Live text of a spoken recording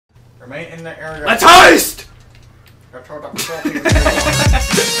Remain in the area. Let's heist!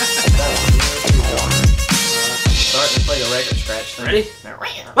 Starting to play the record scratch thing. Ready?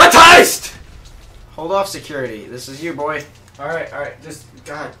 Let's heist! Hold off security. This is you, boy. Alright. Just,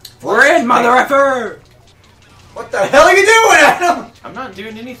 God. We're in, mother effer! What the hell are you doing, Adam? I'm not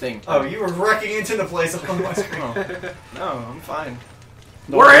doing anything. Oh, you were wrecking into the place on my screen. No, I'm fine.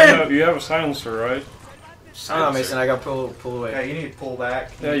 No, We're in! You have a silencer, right? Oh, Mason, I got pull away. Yeah, you need to pull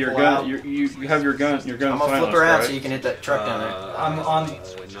back. Yeah, your gun. You have your gun. Your gun. I'm gonna flip around so you can hit that truck down there. I'm on.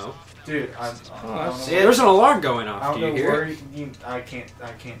 No. Dude, See, there's an alarm going off. I don't Do you know hear where it? I can't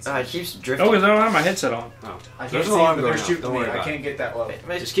see. It keeps drifting. No, because I don't have my headset on. Oh. I can't There's see, an alarm but going they're off. shooting Don't me. worry I about can't get that low.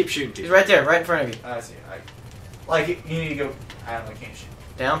 Just keep shooting He's people. right there, right in front of you. I see. Like, you need to go. I can't shoot.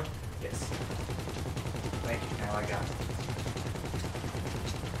 Down? Yes. Thank you. Now I got it.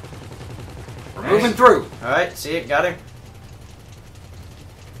 We're moving through. Alright, see it? Got him?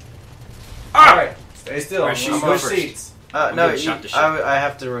 Ah! Alright, stay still. Alright, shoot, I'm go on first. seats. No, I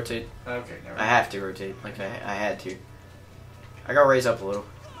have to rotate. Okay, never mind. I have to rotate. Like, I had to. I gotta raise up a little.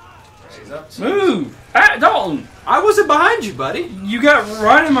 Raise up. Move! Ah, Dalton! I wasn't behind you, buddy. You got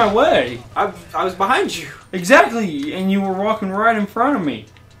right in my way. I was behind you. Exactly, and you were walking right in front of me.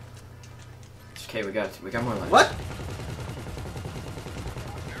 Okay, we got more lights. What?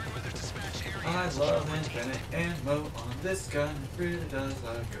 I love infinite ammo on this gun. It really does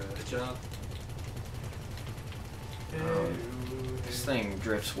a good job. This thing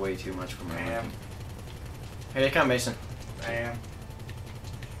drifts way too much for me. Bam. Here they come, Mason. Bam.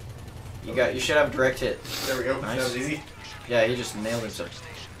 You should have a direct hit. There we go. Nice. That was easy. Yeah, he just nailed himself.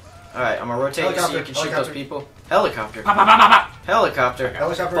 Alright, I'm gonna rotate so you can shoot those people. Helicopter. Pop, pop, pop, pop, pop. Helicopter.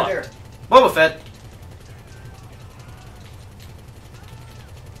 Helicopter right there. Boba Fett.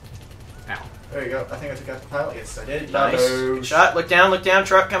 Ow. There you go. I think I took out the pilot. Yes, I did. Nice. Good shot. Look down,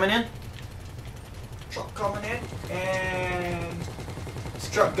 truck coming in. Truck coming in. And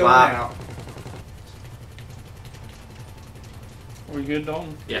truck going Wow. out. Are we good,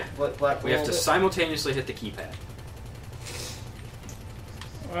 Dalton? Yeah. Black We have to simultaneously hit the keypad.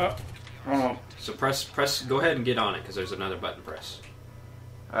 Well, hold on. So press, go ahead and get on it, because there's another button press.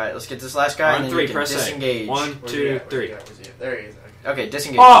 Alright, let's get this last guy On and then three, you can press disengage. A. 1, 2, 3. There he is. Okay,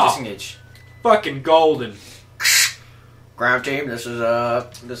 disengage, Oh! disengage. Fucking golden. Ground team, this is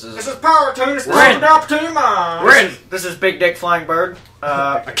This is power team. This is We're in. up to mine. We're in. This is Big Dick Flying Bird.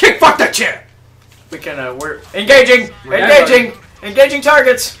 I kick fuck that chair. We can we're engaging, engaging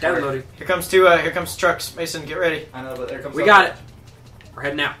targets. Downloading. Here comes trucks. Mason, get ready. I know, but there comes. We got it. We're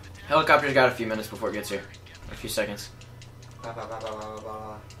heading out. Helicopter's got a few minutes before it gets here. A few seconds.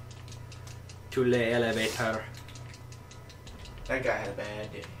 To the elevator. That guy had a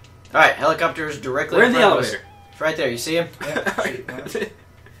bad day. All right, helicopter's directly. We're in the front of us. elevator. It's right there. You see him? Yeah,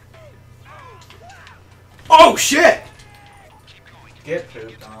 Oh shit! get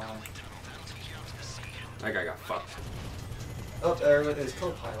pooped on. That guy got fucked. Up there with his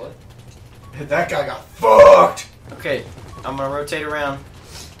co-pilot. That guy got fucked. Okay, I'm gonna rotate around.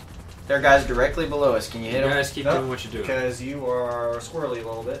 There are guys directly below us. Can you You hit them? guys keep doing what you're doing. Because you are squirrely a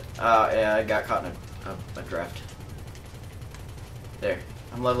little bit. Yeah, I got caught in a draft. There,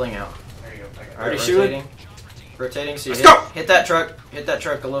 I'm leveling out. There you go. I got All right, Ready, shooting? rotating. So you Let's go! hit that truck. Hit that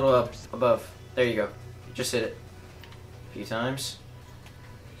truck a little up above. There you go. Just hit it. A few times.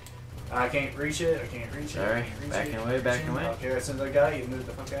 I can't reach it. I can't reach it. Sorry, I can't reach backing it. away, backing away. Okay, as soon as I got it, you moved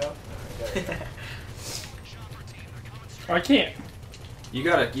the fuck out. Alright, got it. I can't. You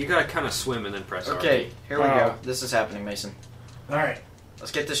gotta kind of swim and then press R. Okay, here we Wow. go. This is happening, Mason. Alright.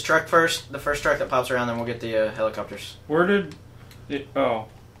 Let's get this truck first. The first truck that pops around, then we'll get the helicopters. Where did it? Oh,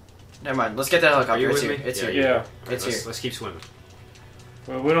 Never mind. Let's get the helicopter. Are you It's with here. me? It's Yeah, here. yeah. It's let's, here. Let's keep swimming.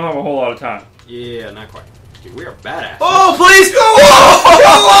 Well, we don't have a whole lot of time. Yeah, not quite. Dude, we are badass. Oh, please! Oh,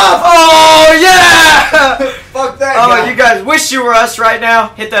 yeah! Fuck that Oh, guy. you guys wish you were us right now.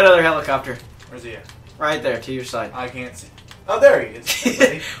 Hit that other helicopter. Where's he at? Right there, to your side. I can't see. Oh, there he is.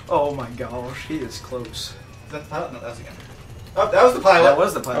 Is Oh my gosh, he is close. that the pilot? No, that was the gun. Oh, that was the pilot. That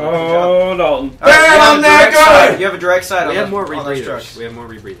was the pilot. Good job. Oh, Dalton. All right, you have Bam, a there direct goes. side. You have a direct side We on have the- more on those rebreathers. trucks. We have more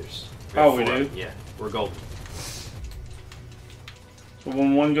rebreathers. Oh, we 4 do? of them. Yeah, we're golden. So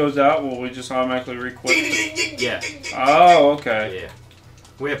when one goes out, will we just automatically requit? Yeah, Oh, okay. yeah.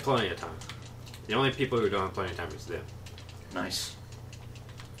 We have plenty of time. The only people who don't have plenty of time is them. Nice.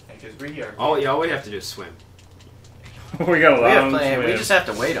 Because we are. All we have to do is swim. We got a We have lot plenty. We of just have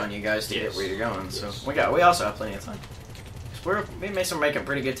to wait on you guys to Yes. get where you're going. So Yes. we also have plenty of time. We make a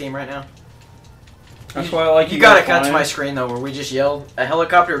pretty good team right now. That's why I like You gotta guys cut to flying. my screen though, where we just yelled. A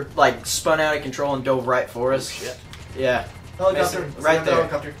helicopter like spun out of control and dove right for us. Shit. Yeah. Helicopter. Mason, right there.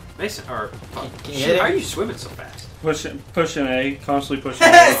 Helicopter. Mason, or Can you hit how are him? you swimming so fast? Pushing A, constantly pushing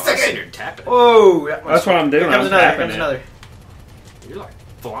A. Oh, I'm sitting here tapping. Whoa! That's what I'm doing. Here comes I'm another. Here tapping comes it. another. You're like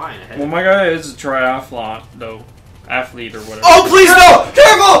flying ahead. Well, my guy is a triathlon, though. Athlete or whatever. Oh, please no!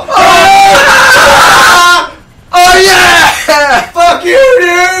 Careful! Oh! Oh yeah! Fuck you,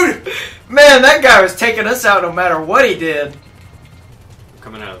 dude! Man, that guy was taking us out no matter what he did. I'm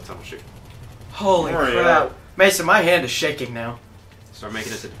coming out of the tunnel chute. Holy Hurry crap. up. Mason, my hand is shaking now. Start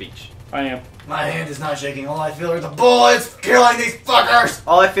making it to the beach. I am. My hand is not shaking. All I feel are the bullets killing these fuckers.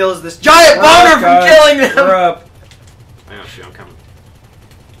 All I feel is this giant We're up, boner from guys. killing We're them. up. Hang on, shoot, I'm coming.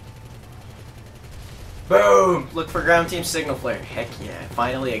 Boom! Look for ground team signal flare. Heck yeah.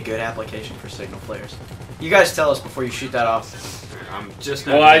 Finally a good application for signal flares. You guys tell us before you shoot that off. I'm just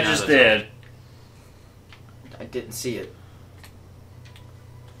not Well, I getting out just of the tunnel. did. I didn't see it.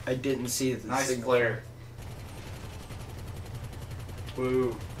 I didn't see the Nice signal flare.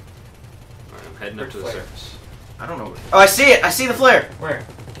 Woo. Alright, I'm heading up to the Flare. surface. I don't know. Oh, I see it! I see the flare! Where?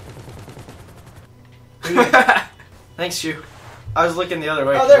 Thanks, Shu. I was looking the other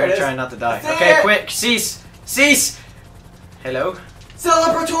way Oh, 'cause there we it were is. trying not to die. I see Okay, it. quick! Cease! Cease! Hello?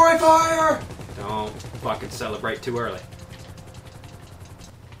 Celebratory fire! Don't fucking celebrate too early.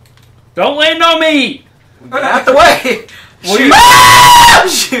 Don't land on me! Get out the way! Will Shoot! you- Ah!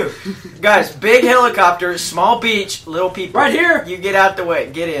 Shoot! Guys, big helicopter, small beach, little people. Right here! You get out the way.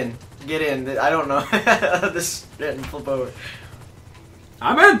 Get in. Get in. I don't know. This didn't flip over.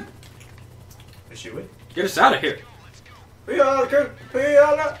 I'm in! Shoot it. Get us out of here. We are the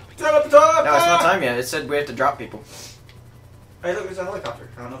celebratory fire! No, it's not time yet. It said we have to drop people. Hey, look, there's a helicopter.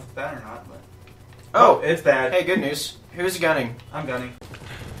 I don't know if it's bad or not, but... Oh! it's bad. Hey, good news. Who's gunning? I'm gunning.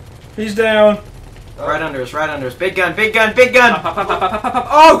 He's down. Oh. Right under us, right under us. Big gun, big gun, big gun! Pop, pop, pop, pop, pop, pop, pop.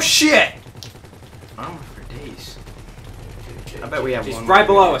 Oh shit! Armor for days. I bet we have He's one. right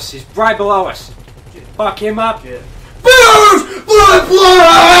below us. He's right below us. Fuck him up. Get Booze!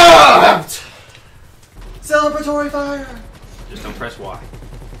 Blood! Celebratory fire! Just don't press Y.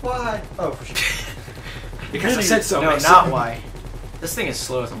 Why? Oh, for sure. Because I said so. No, Mason. not why. This thing is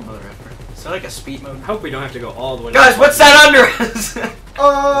slow as a mother effer. Is that like a speed mode? I hope we don't have to go all the way. Guys, what's that under us?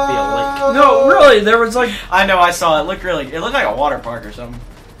 Oh! No, really, there was like... I know, I saw it. It looked like a water park or something.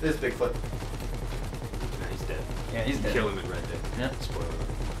 This is Bigfoot. Nah, he's dead. Yeah, he's dead. Kill him in Red Dead. Yeah. Spoiler.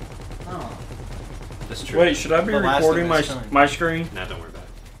 Oh. That's true. Wait, should I be The last recording of my this time. my screen? Nah, don't worry about it.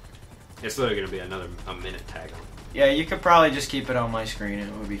 It's literally gonna be a minute tag on. Yeah, you could probably just keep it on my screen and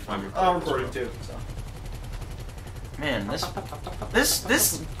it would be fun. I'm recording too, so. Man, this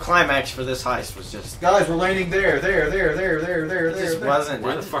climax for this heist was just... Guys, we're landing there. It just wasn't...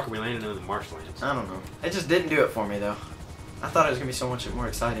 Why the fuck are we landing in the marshlands? I don't know. It just didn't do it for me, though. I thought it was going to be so much more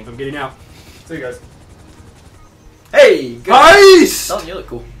exciting. I'm getting out. See you guys. Hey! Good. Heist! Dalton, you look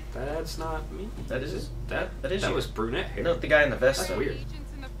cool. That's not me. That is... That is that you. was brunette hair. No, the guy in the vest, That's though. weird.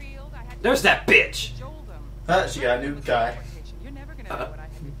 There's that bitch. She got a new guy.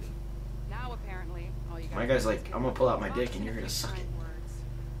 My guy's like, I'm going to pull out my dick and you're going to suck it.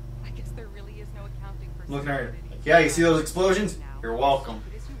 Looking at her. Yeah, you see those explosions? You're welcome.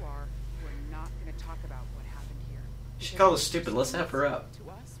 You should call this stupid. Let's have her up.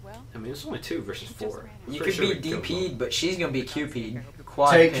 I mean, it's only 2 versus 4. I'm You pretty could sure be we killed them DP'd, but she's going to be QP'd.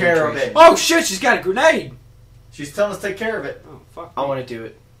 Quad Take care of penetration. it. all. Oh shit! She's got a grenade. She's telling us to take care of it. Oh fuck. I want to do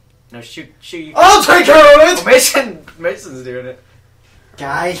it. No, shoot, you. I'll take care of Oh, it! Mason's doing it.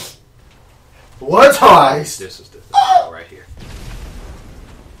 Guys. What's heist? This is the right here.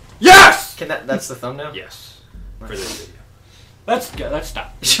 Yes. That's the thumbnail? Yes. For this video. Let's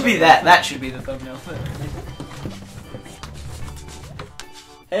stop. It should be that. That should be the thumbnail.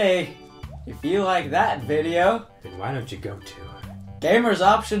 Hey, if you like that video, Then why don't you go to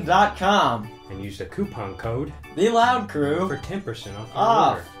gamersoption.com. and use the coupon code The Loud Crew for 10% off your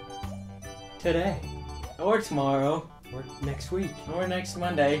off order today or tomorrow or next week. or next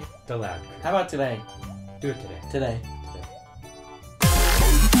Monday. The Loud Crew. How about today? Do it today. Today.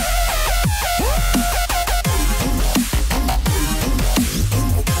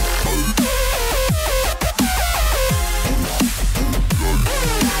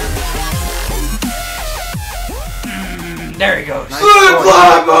 There he goes. Nice.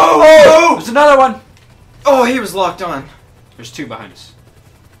 Oh! There's another one. Oh, he was locked on. There's 2 behind us.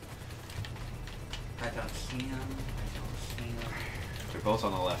 I don't see him. They're both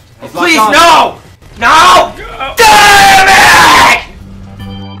on the left. Please, no! No!